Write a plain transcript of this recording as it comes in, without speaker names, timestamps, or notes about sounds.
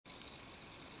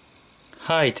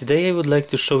Hi, today I would like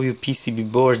to show you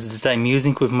PCB boards that I'm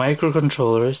using with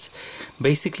microcontrollers.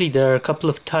 Basically there are a couple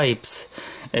of types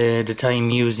that I'm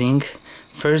using.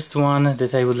 First one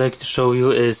that I would like to show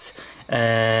you is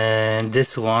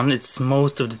this one. It's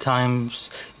most of the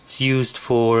times it's used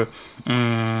for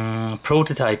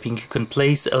prototyping. You can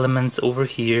place elements over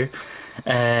here.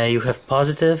 You have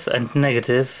positive and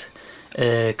negative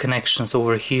connections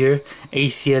over here,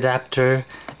 AC adapter,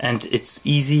 and it's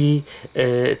easy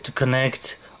to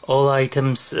connect all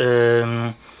items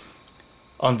on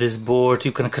this board.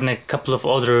 You can connect a couple of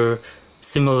other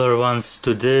similar ones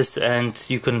to this, and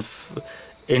you can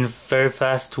in very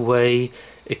fast way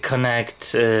connect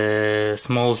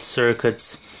small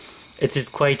circuits. It is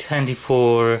quite handy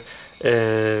for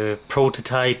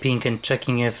prototyping and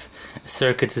checking if a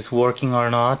circuit is working or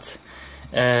not.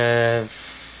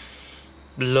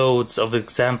 Loads of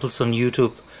examples on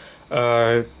YouTube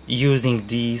are using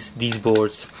these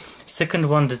boards. Second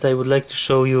one that I would like to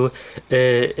show you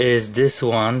is this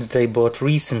one that I bought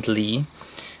recently.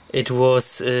 It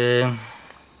was it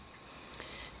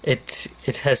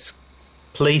has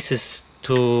places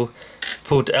to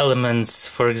put elements,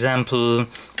 for example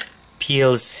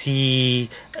PLC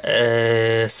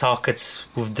sockets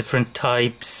with different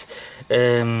types,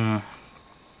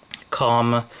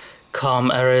 COM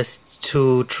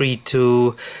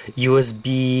RS232,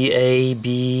 USB A,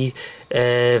 B,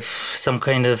 some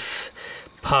kind of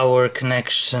power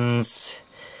connections,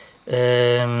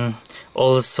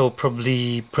 also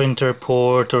probably printer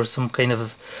port or some kind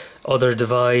of other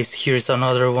device. Here's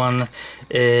another one,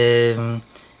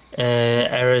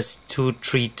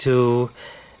 RS232,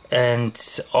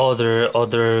 and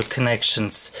other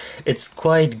connections. It's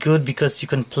quite good because you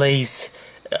can place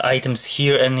items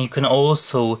here, and you can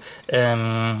also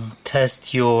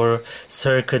test your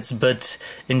circuits, but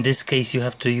in this case you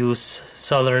have to use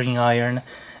soldering iron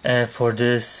for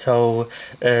this, so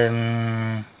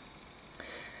it's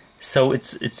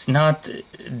not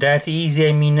that easy.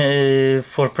 I mean,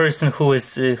 for a person who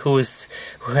has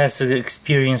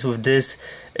experience with this,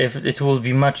 it will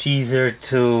be much easier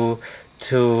to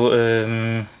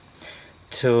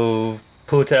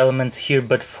put elements here,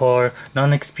 but for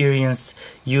non-experienced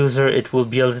user it will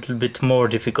be a little bit more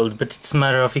difficult, but it's a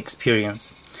matter of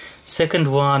experience. Second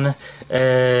one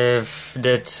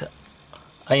that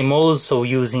I'm also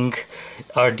using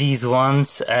are these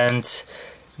ones and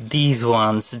these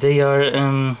ones. They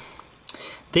are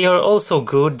also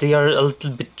good. They are a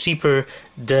little bit cheaper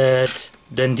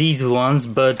than these ones,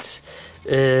 but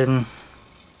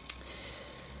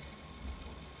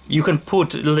you can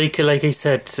put, like I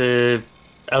said,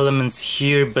 elements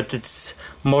here, but it's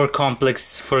more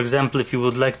complex. For example, if you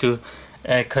would like to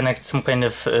connect some kind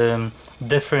of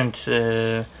different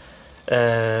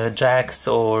jacks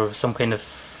or some kind of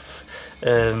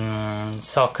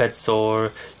sockets,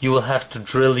 or you will have to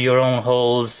drill your own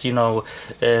holes, you know,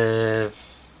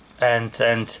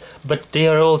 but they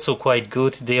are also quite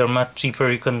good. They are much cheaper.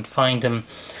 You can find them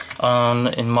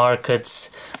in markets,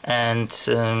 and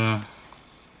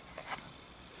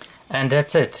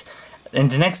that's it. In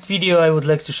the next video I would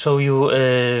like to show you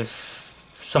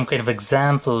some kind of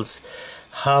examples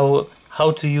how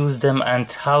to use them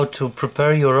and how to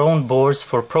prepare your own boards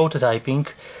for prototyping,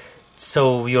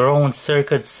 so your own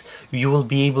circuits you will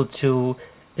be able to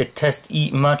test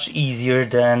much easier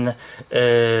than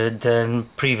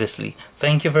previously.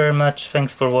 Thank you very much.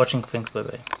 Thanks for watching. Thanks. Bye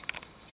bye.